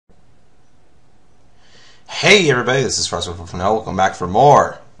Hey everybody, this is Frostwork from Klonoa. Welcome back for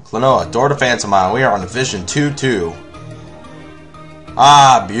more Klonoa, Door to Phantomile. We are on Division 2-2.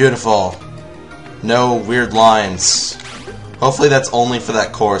 Ah, beautiful. No weird lines. Hopefully that's only for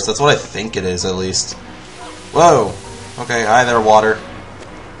that course. That's what I think it is, at least. Whoa. Okay, hi there, water.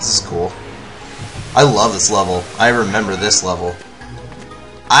 This is cool. I love this level. I remember this level.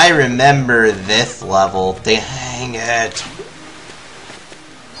 I remember this level. Dang it.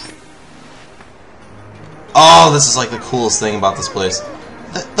 Oh, this is like the coolest thing about this place.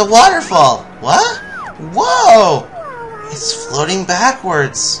 The waterfall! What? Whoa! It's floating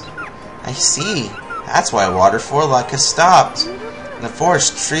backwards. I see. That's why waterfall has stopped. And the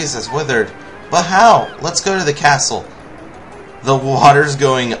forest trees has withered. But how? Let's go to the castle. The water's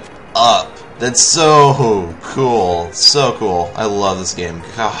going up. That's so cool. So cool. I love this game.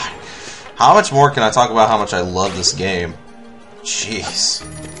 God. How much more can I talk about how much I love this game? Jeez.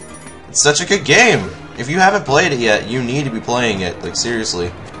 It's such a good game. If you haven't played it yet, you need to be playing it. Like,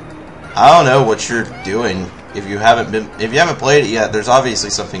 seriously. I don't know what you're doing. If you haven't played it yet, there's obviously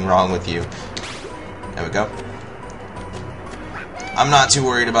something wrong with you. There we go. I'm not too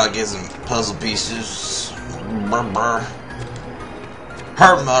worried about getting puzzle pieces.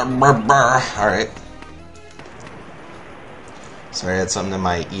 Alright. Sorry, I had something in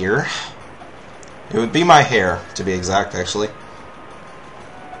my ear. It would be my hair, to be exact, actually.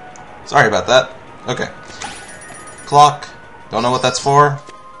 Sorry about that. Okay. Clock. Don't know what that's for.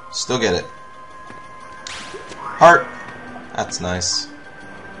 Still get it. Heart. That's nice.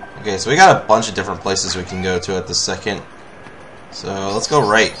 Okay, so we got a bunch of different places we can go to at this second. So, let's go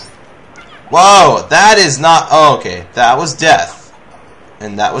right. Whoa! That is not... Oh, okay. That was death.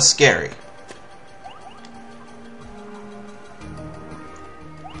 And that was scary.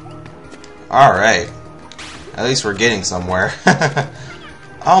 Alright. At least we're getting somewhere.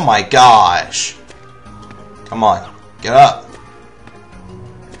 Oh my gosh. Come on. Get up.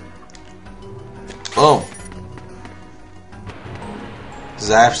 Boom. This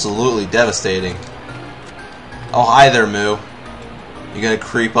is absolutely devastating. Oh, hi there, Moo. You gonna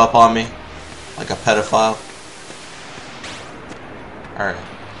creep up on me? Like a pedophile? Alright.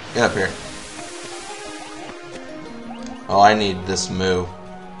 Get up here. Oh, I need this Moo.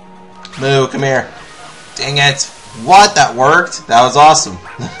 Moo, come here. Dang it. What? That worked? That was awesome.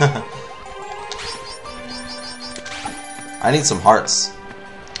 I need some hearts.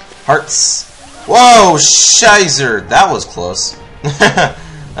 Hearts. Whoa, shizer. That was close. I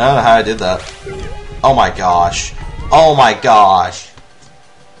don't know how I did that. Oh my gosh. Oh my gosh.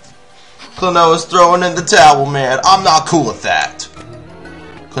 Klonoa's throwing in the towel, man. I'm not cool with that.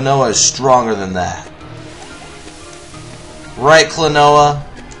 Klonoa is stronger than that. Right, Klonoa?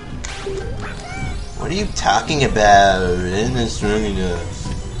 What are you talking about? I'm not strong enough.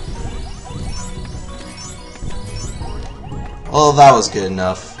 Well, that was good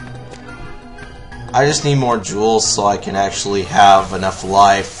enough. I just need more jewels so I can actually have enough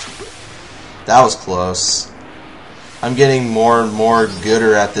life. That was close. I'm getting more and more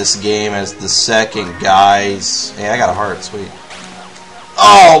gooder at this game as the second, guys. Hey, I got a heart, sweet.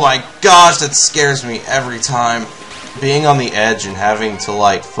 Oh my gosh, that scares me every time. Being on the edge and having to,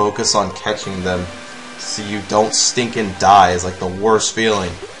 like, focus on catching them so you don't stink and die is like the worst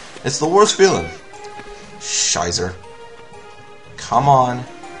feeling. It's the worst feeling. Shizer. Come on.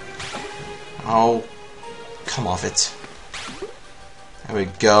 Oh. Come off it. There we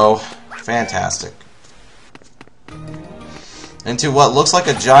go. Fantastic. Into what looks like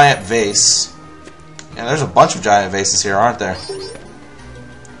a giant vase. Yeah, there's a bunch of giant vases here, aren't there?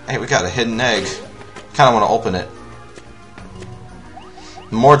 Hey, we got a hidden egg. Kinda wanna open it.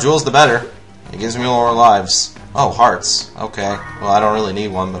 The more jewels, the better. It gives me more lives. Oh, hearts. Okay. Well, I don't really need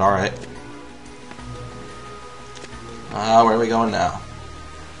one, but alright. Where are we going now?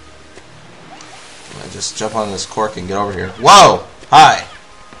 I just jump on this cork and get over here. Whoa! Hi!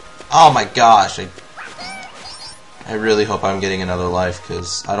 Oh my gosh. I really hope I'm getting another life,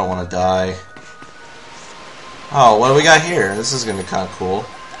 because I don't want to die. Oh, what do we got here? This is going to be kind of cool.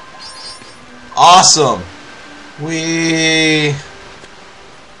 Awesome!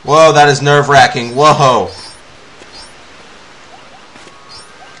 Whoa, that is nerve-wracking. Whoa!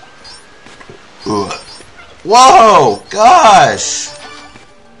 Ugh. Whoa! Gosh!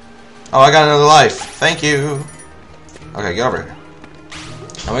 Oh, I got another life. Thank you. Okay, get over here.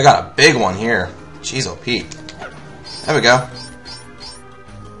 And we got a big one here. Jeez, oh Pete. There we go.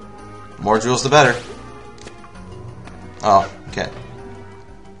 More jewels, the better. Oh, okay.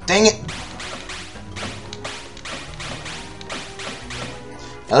 Dang it!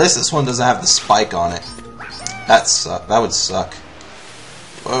 At least this one doesn't have the spike on it. That would suck.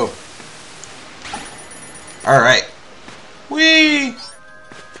 Whoa. Alright. Whee!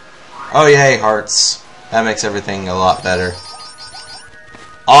 Oh yay, hearts. That makes everything a lot better.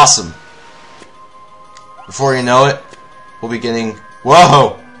 Awesome. Before you know it, we'll be getting...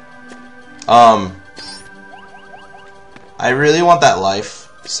 Whoa! I really want that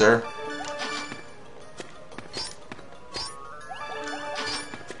life, sir.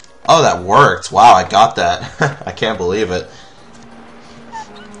 Oh, that worked. Wow, I got that. I can't believe it.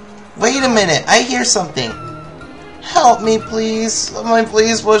 Wait a minute, I hear something. Help me, please. Someone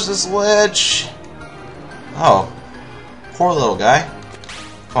please push the switch. Oh. Poor little guy.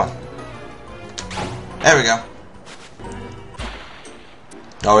 Come on. There we go.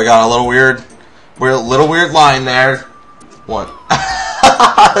 Oh, we got a little weird line there. What?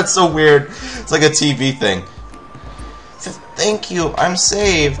 That's so weird. It's like a TV thing. Thank you, I'm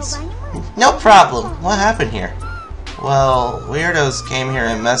saved. No problem. What happened here? Well, weirdos came here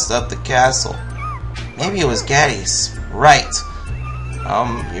and messed up the castle. Maybe it was Gaddy's. Right.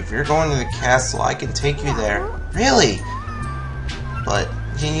 If you're going to the castle, I can take you there. Really? But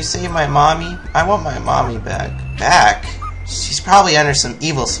can you save my mommy? I want my mommy back. Back? She's probably under some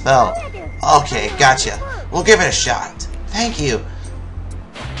evil spell. Okay, gotcha. We'll give it a shot. Thank you.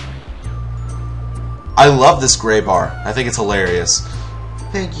 I love this gray bar. I think it's hilarious.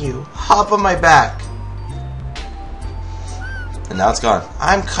 Thank you. Hop on my back. And now it's gone.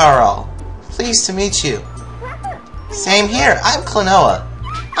 I'm Carl. Pleased to meet you. Same here. I'm Klonoa.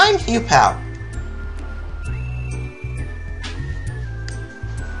 I'm Hugh Pow.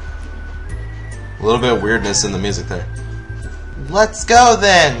 A little bit of weirdness in the music there. Let's go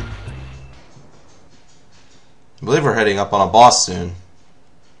then. I believe we're heading up on a boss soon.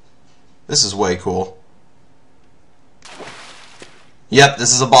 This is way cool. Yep,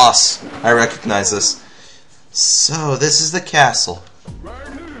 this is a boss. I recognize this. So, this is the castle.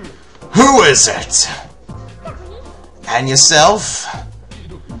 Who is it? And yourself?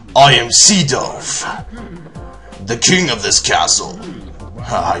 I am Seedolf, the king of this castle.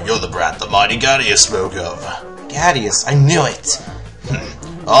 Ah, you're the brat the mighty Gaddius spoke of. Gaddius, I knew it.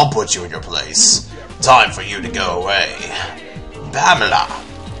 I'll put you in your place. Time for you to go away. Pamela.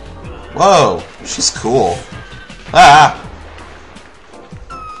 Whoa, she's cool. Ah!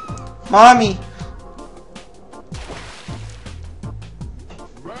 Mommy!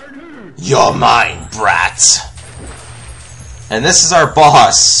 You're mine, brat! And this is our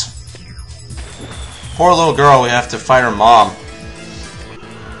boss. Poor little girl, we have to fight her mom.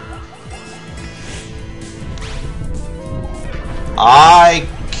 I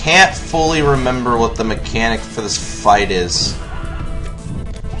can't fully remember what the mechanic for this fight is.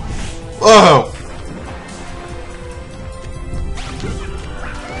 Whoa!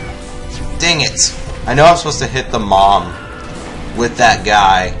 Dang it! I know I'm supposed to hit the mom with that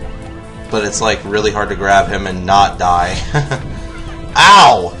guy, but it's like really hard to grab him and not die.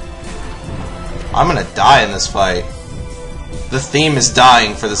 Ow! I'm gonna die in this fight. The theme is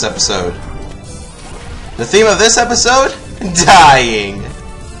dying for this episode. The theme of this episode? Dying!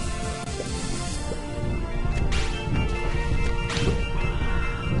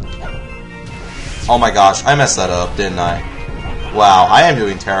 Oh my gosh, I messed that up, didn't I? Wow, I am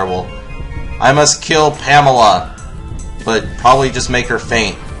doing terrible. I must kill Pamela, but probably just make her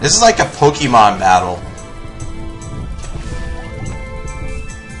faint. This is like a Pokemon battle.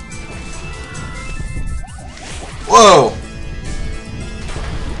 Whoa!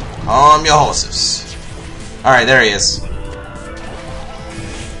 Calm your horses. Alright, there he is.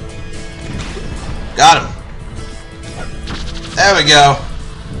 Got him. There we go.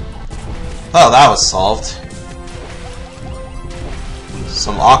 Oh, that was solved.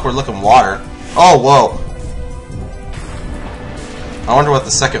 Some awkward looking water. Oh, whoa. I wonder what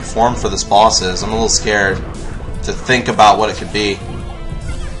the second form for this boss is. I'm a little scared to think about what it could be.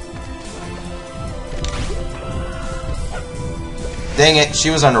 Dang it, she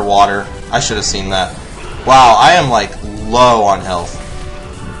was underwater. I should have seen that. Wow, I am like low on health.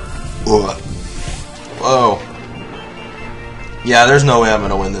 Ugh. Whoa. Yeah, there's no way I'm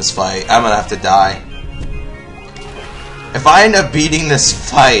gonna win this fight. I'm gonna have to die. If I end up beating this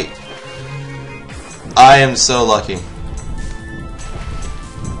fight, I am so lucky.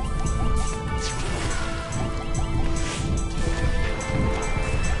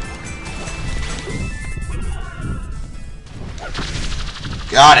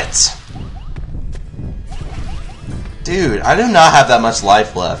 Got it! Dude, I do not have that much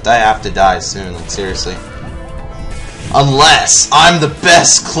life left. I have to die soon, like seriously. Unless I'm the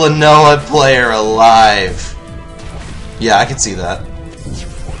best Klonoa player alive. Yeah, I can see that.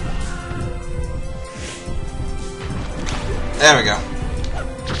 There we go.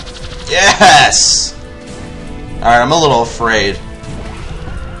 Yes! Alright, I'm a little afraid.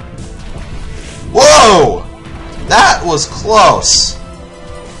 Whoa! That was close.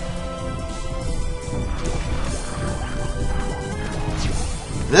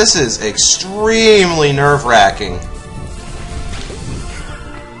 This is extremely nerve-wracking.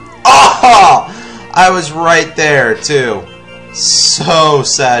 Oh! I was right there, too. So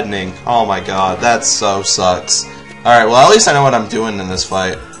saddening. Oh my god, that so sucks. Alright, well, at least I know what I'm doing in this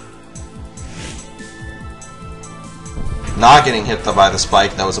fight. Not getting hit by the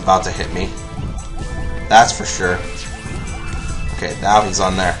spike that was about to hit me. That's for sure. Okay, now he's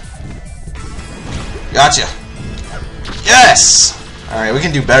on there. Gotcha. Yes! Alright, we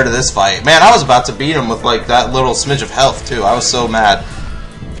can do better this fight. Man, I was about to beat him with, like, that little smidge of health, too. I was so mad.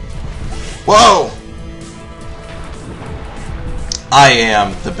 Whoa! I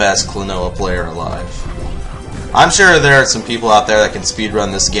am the best Klonoa player alive. I'm sure there are some people out there that can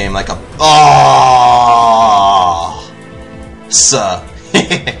speedrun this game like a... Oh! Suh.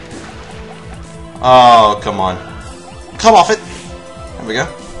 Oh, come on. Come off it! There we go.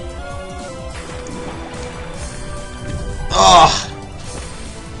 Oh!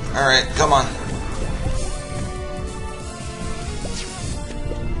 Alright, come on.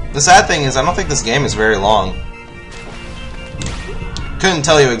 The sad thing is, I don't think this game is very long. Couldn't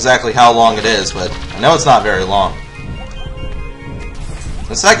tell you exactly how long it is, but I know it's not very long.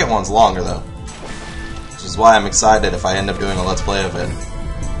 The second one's longer, though. Which is why I'm excited if I end up doing a Let's Play of it.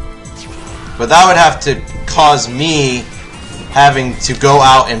 But that would have to cause me having to go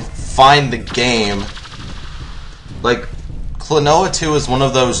out and find the game. Like, Klonoa 2 is one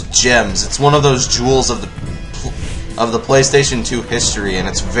of those gems. It's one of those jewels of the PlayStation 2 history, and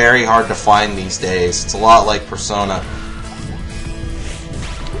it's very hard to find these days. It's a lot like Persona.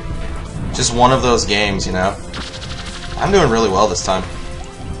 Just one of those games, you know? I'm doing really well this time.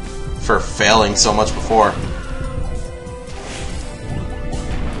 For failing so much before.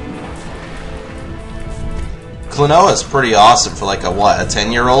 Klonoa is pretty awesome for like a, what, a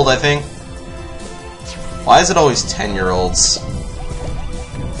 10-year-old, I think? Why is it always 10-year-olds?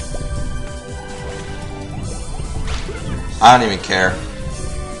 I don't even care.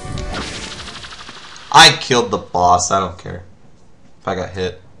 I killed the boss, I don't care. If I got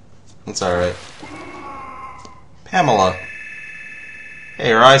hit. It's alright. Pamela.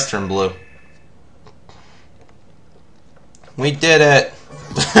 Hey, her eyes turned blue. We did it!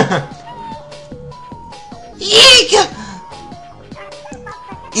 Eek!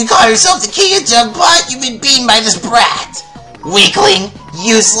 You call yourself the king of junk pot? You've been beaten by this brat! Weakling!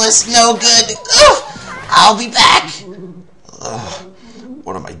 Useless! No good! Ugh, I'll be back!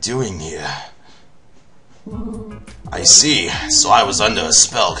 What am I doing here? I see. So I was under a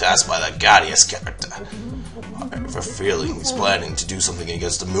spell cast by the Guardius character. I have a feeling he's planning to do something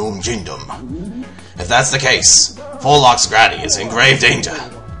against the Moon Kingdom. If that's the case, Forlock's Granny is in grave danger.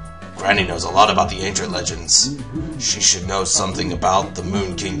 Granny knows a lot about the ancient legends. She should know something about the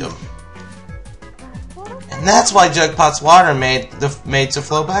Moon Kingdom. And that's why Jugpot's water made to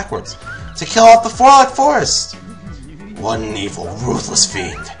flow backwards. To kill off the Forlock Forest. One evil, ruthless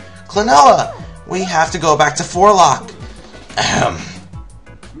fiend. Klonoa, we have to go back to Forlock. Ahem.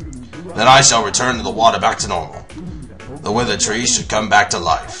 Then I shall return to the water back to normal. The wither tree should come back to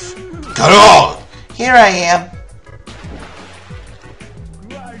life. Karol! Here I am.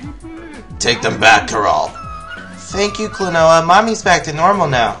 Take them back, Karol. Thank you, Klonoa. Mommy's back to normal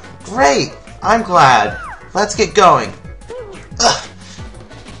now. Great! I'm glad. Let's get going. Ugh.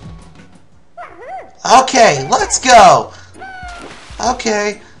 Okay, let's go!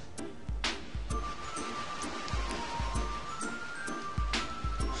 Okay.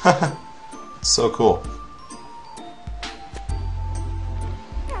 So cool.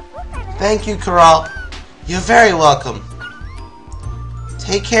 Thank you, Karol. You're very welcome.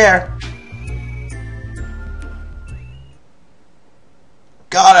 Take care.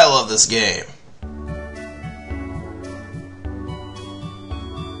 God, I love this game.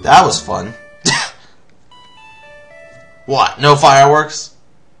 That was fun. What? No fireworks?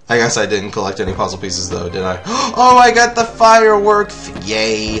 I guess I didn't collect any puzzle pieces though, did I? Oh, I got the firework!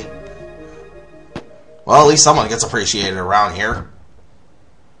 Yay! Well, at least someone gets appreciated around here.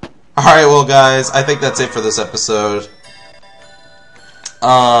 Alright, well guys, I think that's it for this episode.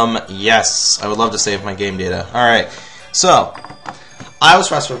 Yes, I would love to save my game data. Alright, so, I was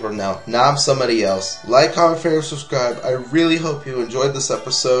Fast Forward now I'm somebody else. Like, comment, favorite, subscribe. I really hope you enjoyed this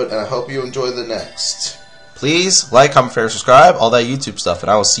episode, and I hope you enjoy the next. Please, like, comment, favorite, subscribe, all that YouTube stuff, and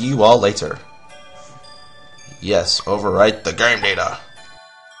I will see you all later. Yes, overwrite the game data.